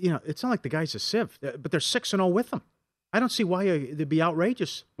like the guy's a sieve, but they're 6-0 with him. I don't see why it'd be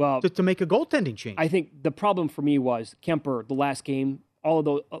outrageous to make a goaltending change. I think the problem for me was Kemper, the last game,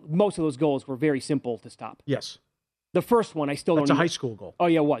 most of those goals were very simple to stop. Yes. The first one, I still don't know. That's a high school goal. Oh,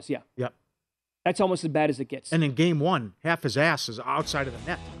 yeah, it was, yeah. Yep. That's almost as bad as it gets. And in Game 1, half his ass is outside of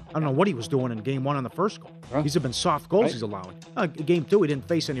the net. I don't know what he was doing in Game 1 on the first goal. Huh? These have been soft goals he's allowing. Game 2, he didn't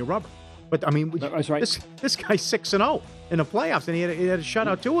face any rubber. But, I mean, that's right. This guy's 6-0 in the playoffs, and he had a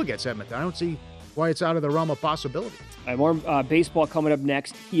shutout 2 against Edmonton. I don't see why it's out of the realm of possibility. More baseball coming up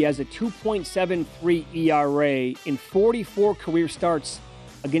next. He has a 2.73 ERA in 44 career starts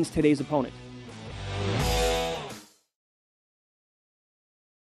against today's opponent.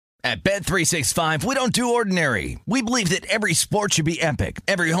 At Bet365, we don't do ordinary. We believe that every sport should be epic.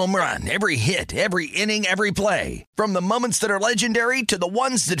 Every home run, every hit, every inning, every play. From the moments that are legendary to the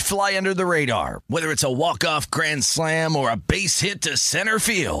ones that fly under the radar. Whether it's a walk-off grand slam or a base hit to center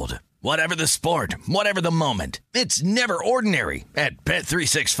field. Whatever the sport, whatever the moment. It's never ordinary at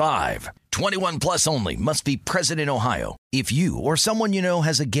Bet365. 21 plus only. Must be present in Ohio. If you or someone you know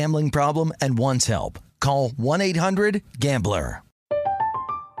has a gambling problem and wants help, call 1-800-GAMBLER.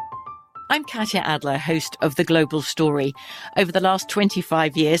 I'm Katya Adler, host of The Global Story. Over the last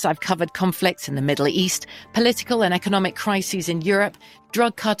 25 years, I've covered conflicts in the Middle East, political and economic crises in Europe,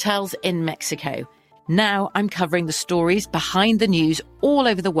 drug cartels in Mexico. Now I'm covering the stories behind the news all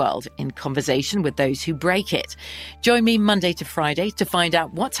over the world in conversation with those who break it. Join me Monday to Friday to find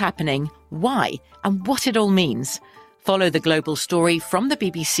out what's happening, why, and what it all means. Follow The Global Story from the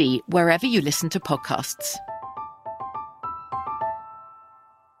BBC wherever you listen to podcasts.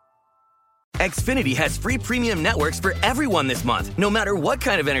 Xfinity has free premium networks for everyone this month, no matter what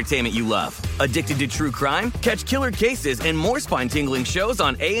kind of entertainment you love. Addicted to true crime? Catch killer cases and more spine-tingling shows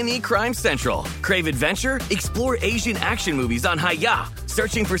on A&E Crime Central. Crave adventure? Explore Asian action movies on Hi-YAH.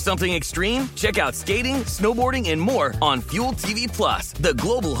 Searching for something extreme? Check out skating, snowboarding, and more on Fuel TV Plus, the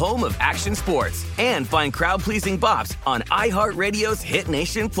global home of action sports. And find crowd-pleasing bops on iHeartRadio's Hit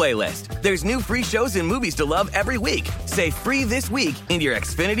Nation playlist. There's new free shows and movies to love every week. Say free this week in your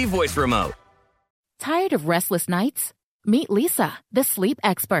Xfinity voice remote. Tired of restless nights? Meet Leesa, the sleep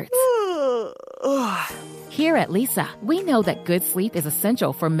experts. Here at Leesa, we know that good sleep is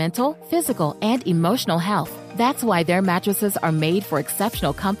essential for mental, physical, and emotional health. That's why their mattresses are made for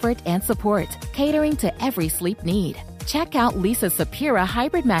exceptional comfort and support, catering to every sleep need. Check out Lisa's Sapira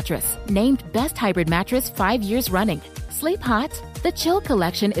Hybrid Mattress, named Best Hybrid Mattress 5 years running. Sleep hot? The Chill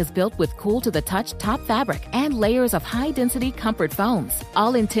Collection is built with cool-to-the-touch top fabric and layers of high-density comfort foams,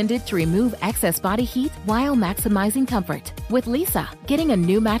 all intended to remove excess body heat while maximizing comfort. With Lisa, getting a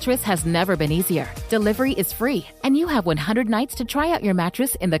new mattress has never been easier. Delivery is free, and you have 100 nights to try out your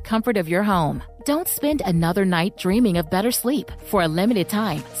mattress in the comfort of your home. Don't spend another night dreaming of better sleep. For a limited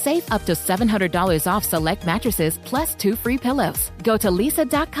time, save up to $700 off select mattresses plus 2 free pillows. Go to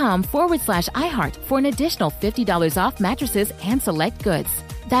lisa.com/iHeart for an additional $50 off mattresses and select goods.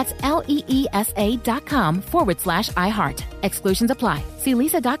 That's LEESA.com/iHeart. Exclusions apply. See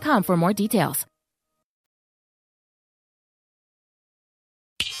lisa.com for more details.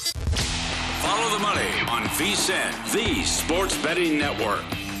 Follow the money on VSiN, the Sports Betting Network.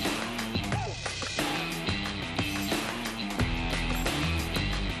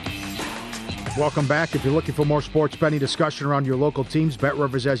 Welcome back. If you're looking for more sports betting discussion around your local teams,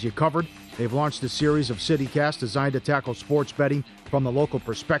 BetRivers has you covered. They've launched a series of CityCast designed to tackle sports betting from the local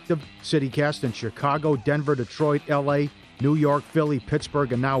perspective. CityCast in Chicago, Denver, Detroit, L.A., New York, Philly,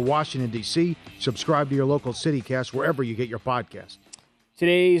 Pittsburgh, and now Washington, D.C. Subscribe to your local CityCast wherever you get your podcast.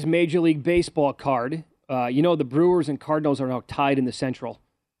 Today's Major League Baseball card. The Brewers and Cardinals are now tied in the Central.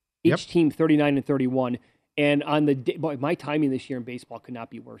 Each team 39-31. And on the day, boy, my timing this year in baseball could not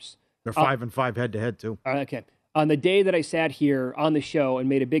be worse. They're 5-5 head-to-head, too. Okay. On the day that I sat here on the show and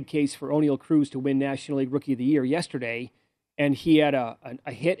made a big case for O'Neal Cruz to win National League Rookie of the Year yesterday, and he had a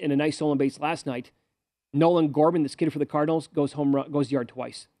hit and a nice stolen base last night, Nolan Gorman, the skid for the Cardinals, goes yard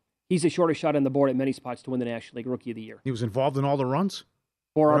twice. He's the shortest shot on the board at many spots to win the National League Rookie of the Year. He was involved in all the runs?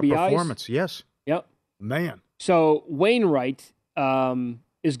 4 what RBIs. Performance, yes. Yep. Man. So Wainwright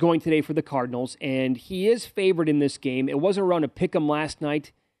is going today for the Cardinals, and he is favored in this game. It was around a pick 'em last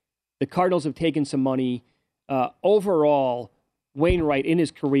night. The Cardinals have taken some money. Overall, Wainwright, in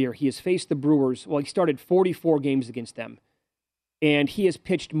his career, he has faced the Brewers. Well, he started 44 games against them. And he has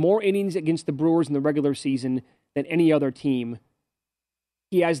pitched more innings against the Brewers in the regular season than any other team.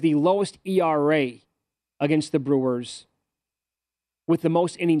 He has the lowest ERA against the Brewers with the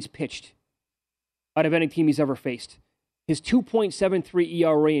most innings pitched out of any team he's ever faced. His 2.73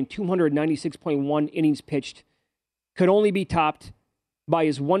 ERA and 296.1 innings pitched could only be topped by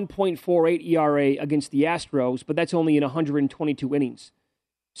his 1.48 ERA against the Astros, but that's only in 122 innings.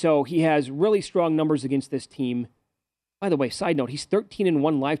 So he has really strong numbers against this team. By the way, side note, he's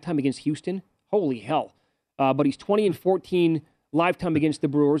 13-1 lifetime against Houston. Holy hell. But he's 20-14 lifetime against the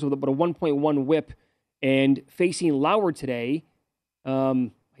Brewers with a 1.1 whip. And facing Lauer today,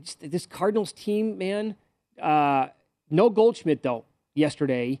 this Cardinals team, man, no Goldschmidt, though,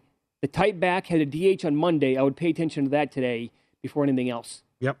 yesterday. The tight back had a DH on Monday. I would pay attention to that today before anything else.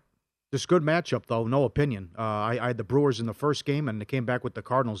 Yep. This good matchup, though, no opinion. I had the Brewers in the first game, and they came back with the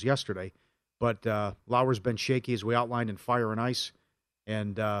Cardinals yesterday. But Lauer's been shaky, as we outlined in Fire and Ice.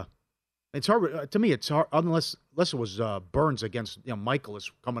 And it's hard, to me, it's hard, unless it was Burns against, Michael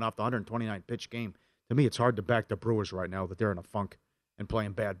is coming off the 129-pitch game. To me, it's hard to back the Brewers right now that they're in a funk and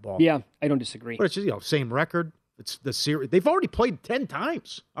playing bad ball. Yeah, I don't disagree. But it's just, same record. It's the series. They've already played 10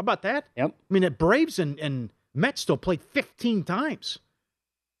 times. How about that? Yep. I mean, the Braves and Mets still played 15 times.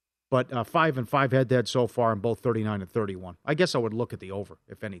 But 5-5 head-to-head so far, and both 39-31. I guess I would look at the over,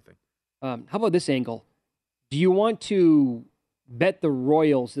 if anything. How about this angle? Do you want to bet the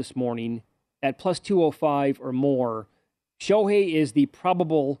Royals this morning at plus 205 or more? Shohei is the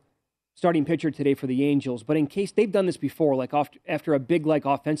probable starting pitcher today for the Angels, but in case they've done this before, like after a big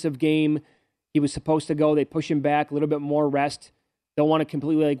offensive game, he was supposed to go, they push him back, a little bit more rest. Don't want to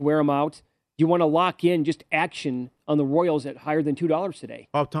completely wear him out. You want to lock in just action on the Royals at higher than $2 today.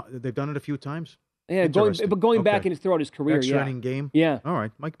 Oh, they've done it a few times? Yeah, going back and throughout his career, Extra inning game? Yeah. All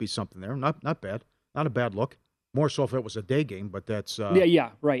right, might be something there. Not bad. Not a bad look. More so if it was a day game, but that's...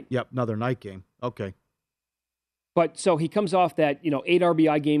 yeah, right. Yep, another night game. Okay. But so he comes off that, 8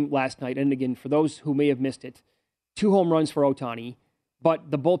 RBI game last night, and again, for those who may have missed it, 2 home runs for Ohtani,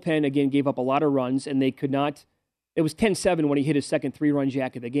 but the bullpen, again, gave up a lot of runs, and they could not... It was 10-7 when he hit his second 3-run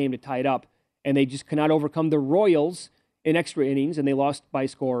jack of the game to tie it up, and they just could not overcome the Royals in extra innings, and they lost by a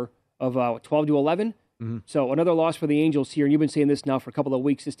score of 12-11. Mm-hmm. So another loss for the Angels here, and you've been saying this now for a couple of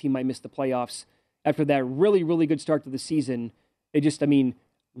weeks. This team might miss the playoffs. After that really, really good start to the season, they just,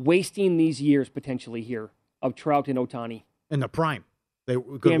 wasting these years potentially here of Trout and Ohtani. In the prime. They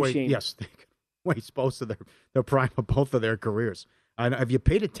could wait. Shame. Yes, they could wait most of their prime of both of their careers. And have you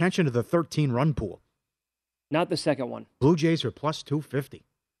paid attention to the 13-run pool? Not the second one. Blue Jays are plus 250.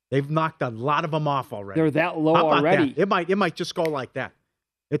 They've knocked a lot of them off already. They're that low already. That? It might just go like that.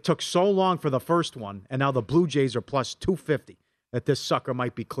 It took so long for the first one, and now the Blue Jays are plus 250 that this sucker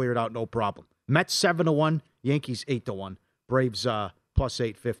might be cleared out no problem. Mets 7-1, Yankees 8-1, Braves plus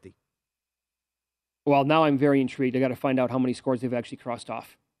 850. Well, now I'm very intrigued. I got to find out how many scores they've actually crossed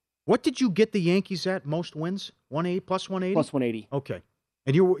off. What did you get the Yankees at? Most wins? 180 plus 180? Plus 180. Okay.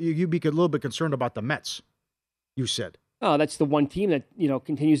 And you'd be a little bit concerned about the Mets, you said. Oh, that's the one team that,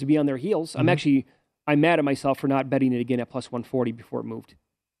 continues to be on their heels. Mm-hmm. I'm mad at myself for not betting it again at plus 140 before it moved.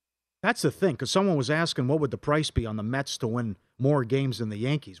 That's the thing, because someone was asking what would the price be on the Mets to win more games than the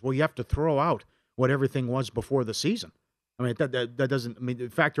Yankees. Well, you have to throw out what everything was before the season. I mean, that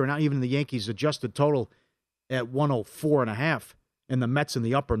doesn't, factor in even the Yankees' adjusted total at 104.5 and the Mets in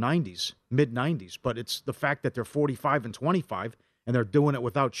the upper 90s, mid-90s. But it's the fact that they're 45-25 and they're doing it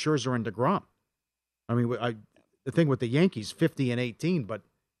without Scherzer and DeGrom. I mean, the thing with the Yankees, 50-18, but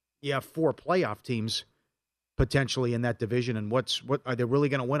you have 4 playoff teams potentially in that division, and what are they really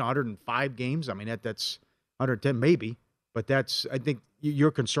going to win? 105 games? I mean, that's 110 maybe, but I think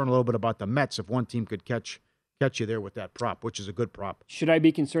you're concerned a little bit about the Mets if one team could catch you there with that prop, which is a good prop. Should I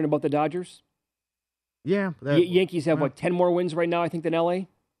be concerned about the Dodgers? Yeah. Yankees have, 10 more wins right now, I think, than L.A.?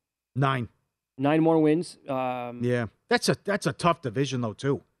 9. 9 more wins. Yeah. That's a tough division, though,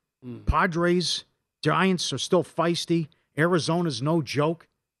 too. Padres, Giants are still feisty. Arizona's no joke.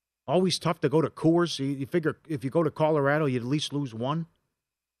 Always tough to go to Coors. You figure if you go to Colorado, you'd at least lose 1.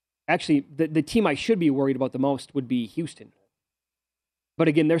 Actually, the team I should be worried about the most would be Houston. But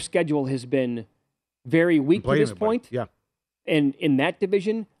again, their schedule has been very weak to this point. Yeah. And in that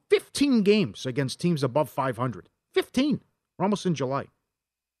division, 15 games against teams above 500. 15. We're almost in July.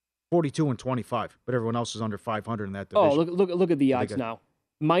 42-25, but everyone else is under 500 in that division. Oh, look at the odds now.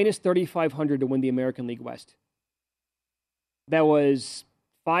 Minus 3,500 to win the American League West. That was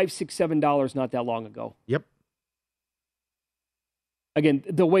 $5, $6, $7 not that long ago. Yep. Again,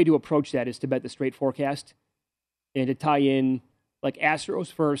 the way to approach that is to bet the straight forecast and to tie in like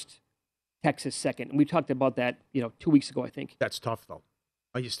Astros first, Texas second. And we talked about that, 2 weeks ago, I think. That's tough, though.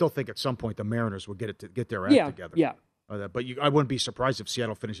 You still think at some point the Mariners will get their act together. Yeah. But I wouldn't be surprised if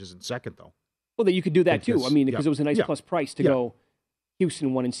Seattle finishes in second, though. Well, then you could do that too. I mean, because it was a nice plus price to go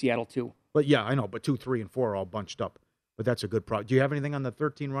Houston 1 in Seattle 2. But yeah, I know. But 2, 3, and 4 are all bunched up. But that's a good problem. Do you have anything on the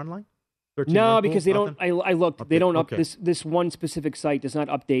 13-run line? No, because they don't. I looked. They don't okay. This one specific site does not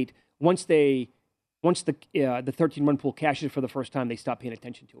update. Once the 13-run pool cashes for the first time, they stop paying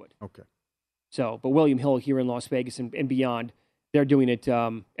attention to it. Okay. So, but William Hill here in Las Vegas and beyond, they're doing it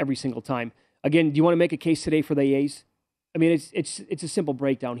every single time. Again, do you want to make a case today for the A's? I mean, it's a simple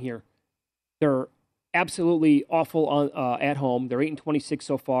breakdown here. They're absolutely awful at home. They're 8-26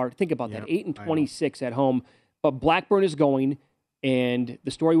 so far. Think about that, 8-26 at home. But Blackburn is going, and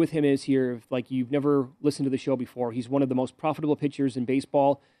the story with him is here, like you've never listened to the show before, he's one of the most profitable pitchers in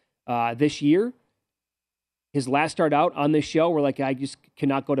baseball this year. His last start out on this show, we're like, I just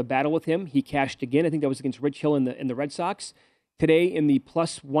cannot go to battle with him. He cashed again. I think that was against Rich Hill in the Red Sox. Today in the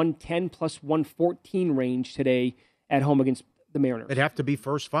plus 110, plus 114 range today at home against the Mariners. It'd have to be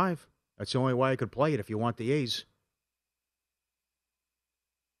first 5. That's the only way I could play it if you want the A's.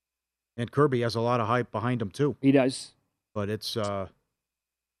 And Kirby has a lot of hype behind him, too. He does. But it's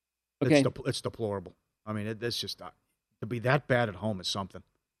deplorable. I mean, it's just to be that bad at home is something.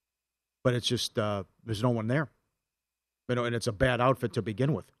 But it's just there's no one there. And it's a bad outfit to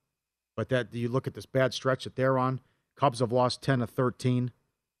begin with. But that you look at this bad stretch that they're on. Cubs have lost 10-13.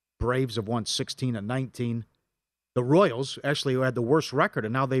 Braves have won 16-19. The Royals actually had the worst record,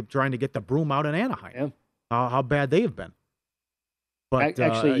 and now they're trying to get the broom out in Anaheim. Yeah. How bad they have been. But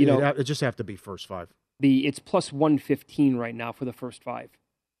actually, it just have to be first 5. It's plus 115 right now for the first 5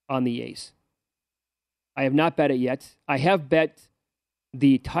 on the A's. I have not bet it yet. I have bet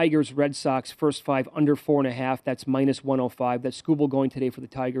the Tigers Red Sox first 5 under 4.5. That's minus 105. That's Skubal going today for the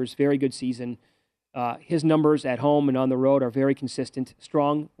Tigers. Very good season. His numbers at home and on the road are very consistent,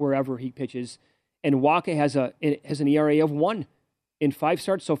 strong wherever he pitches. And Wacha has an ERA of 1 in 5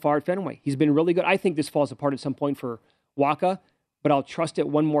 starts so far at Fenway. He's been really good. I think this falls apart at some point for Wacha, but I'll trust it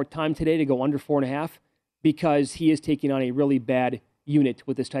one more time today to go under 4.5 because he is taking on a really bad unit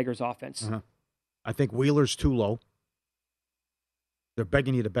with this Tigers offense. Uh-huh. I think Wheeler's too low. They're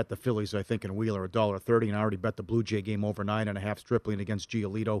begging you to bet the Phillies, I think, in Wheeler, $1.30, and I already bet the Blue Jay game over 9.5 Stripling against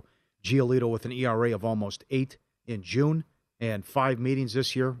Giolito. Giolito with an ERA of almost 8 in June, and 5 meetings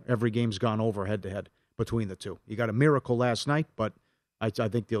this year. Every game's gone over head-to-head between the two. You got a miracle last night, but I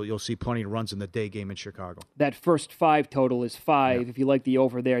think you'll see plenty of runs in the day game in Chicago. That first 5 total is 5. Yeah. If you like the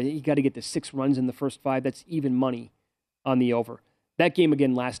over there, you got to get to 6 runs in the first 5. That's even money on the over. That game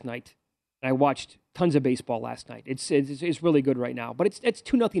again last night, I watched tons of baseball last night. It's really good right now. But it's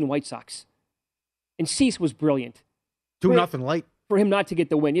 2-0 White Sox. And Cease was brilliant. 2-0 late. For him not to get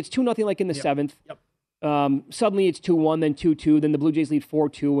the win. It's 2-0 like in the seventh. Yep. Suddenly it's 2-1, then 2-2. Then the Blue Jays lead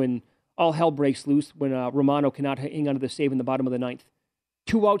 4-2, and all hell breaks loose when Romano cannot hang on to the save in the bottom of the ninth.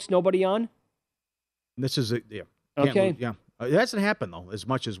 2 outs, nobody on. This is it. Yeah. Okay. Yeah. It hasn't happened, though, as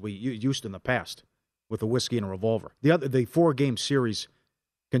much as we used in the past with a whiskey and a revolver. The 4-game series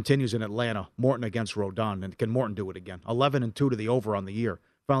continues in Atlanta. Morton against Rodon. And can Morton do it again? 11-2 to the over on the year.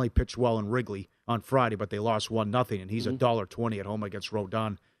 Finally pitched well in Wrigley on Friday, but they lost 1-0, and he's $1.20 at home against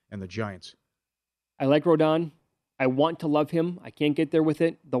Rodon and the Giants. I like Rodon. I want to love him. I can't get there with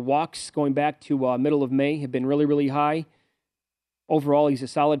it. The walks going back to middle of May have been really, really high. Overall, he's a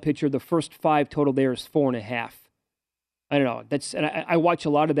solid pitcher. The first 5 total there is 4.5. I don't know. And I watch a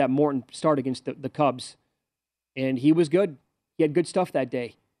lot of that Morton start against the Cubs, and he was good. He had good stuff that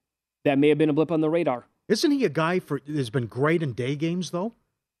day. That may have been a blip on the radar. Isn't he a guy that's been great in day games, though?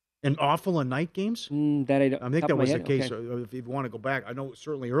 And awful in night games? I think that was the case. Okay. If you want to go back, I know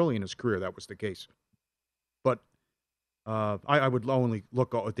certainly early in his career that was the case. But I would only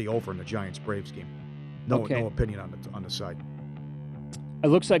look at the over in the Giants-Braves game. No opinion on the side. It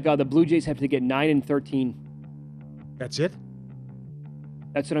looks like the Blue Jays have to get 9-13. That's it?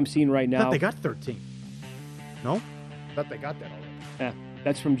 That's what I'm seeing right now. I thought they got 13. No? I thought they got that already. Yeah,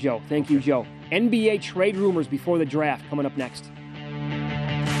 that's from Joe. Thank you, Joe. NBA trade rumors before the draft coming up next.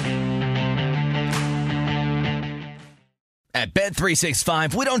 At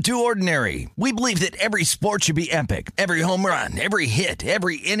Bet365, we don't do ordinary. We believe that every sport should be epic. Every home run, every hit,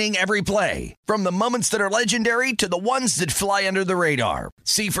 every inning, every play. From the moments that are legendary to the ones that fly under the radar.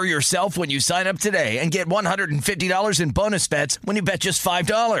 See for yourself when you sign up today and get $150 in bonus bets when you bet just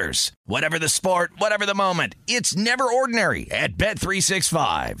 $5. Whatever the sport, whatever the moment, it's never ordinary at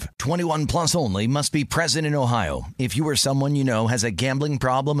Bet365. 21 plus only. Must be present in Ohio. If you or someone you know has a gambling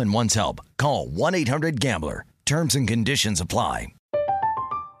problem and wants help, call 1-800-GAMBLER. Terms and conditions apply.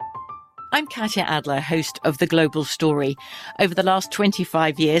 I'm Katya Adler, host of The Global Story. Over the last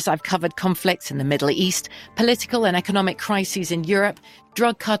 25 years, I've covered conflicts in the Middle East, political and economic crises in Europe,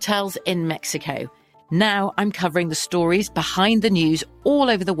 drug cartels in Mexico. Now I'm covering the stories behind the news all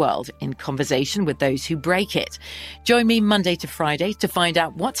over the world in conversation with those who break it. Join me Monday to Friday to find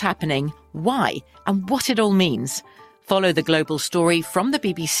out what's happening, why, and what it all means. Follow The Global Story from the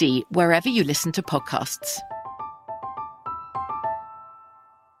BBC wherever you listen to podcasts.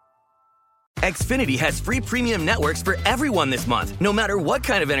 Xfinity has free premium networks for everyone this month, no matter what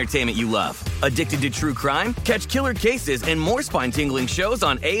kind of entertainment you love. Addicted to true crime? Catch killer cases and more spine-tingling shows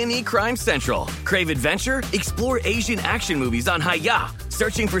on A&E Crime Central. Crave adventure? Explore Asian action movies on Hi-YAH.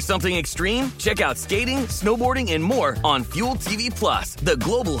 Searching for something extreme? Check out skating, snowboarding, and more on Fuel TV Plus, the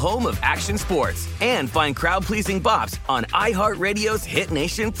global home of action sports. And find crowd-pleasing bops on iHeartRadio's Hit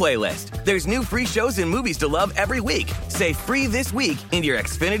Nation playlist. There's new free shows and movies to love every week. Say free this week in your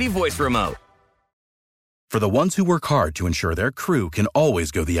Xfinity voice remote. For the ones who work hard to ensure their crew can always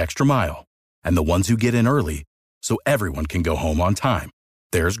go the extra mile, and the ones who get in early so everyone can go home on time,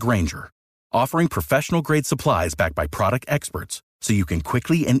 there's Grainger, offering professional-grade supplies backed by product experts so you can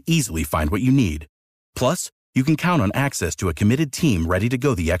quickly and easily find what you need. Plus, you can count on access to a committed team ready to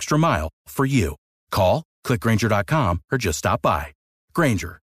go the extra mile for you. Call, click Grainger.com, or just stop by.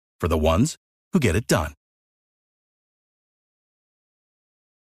 Grainger, for the ones who get it done.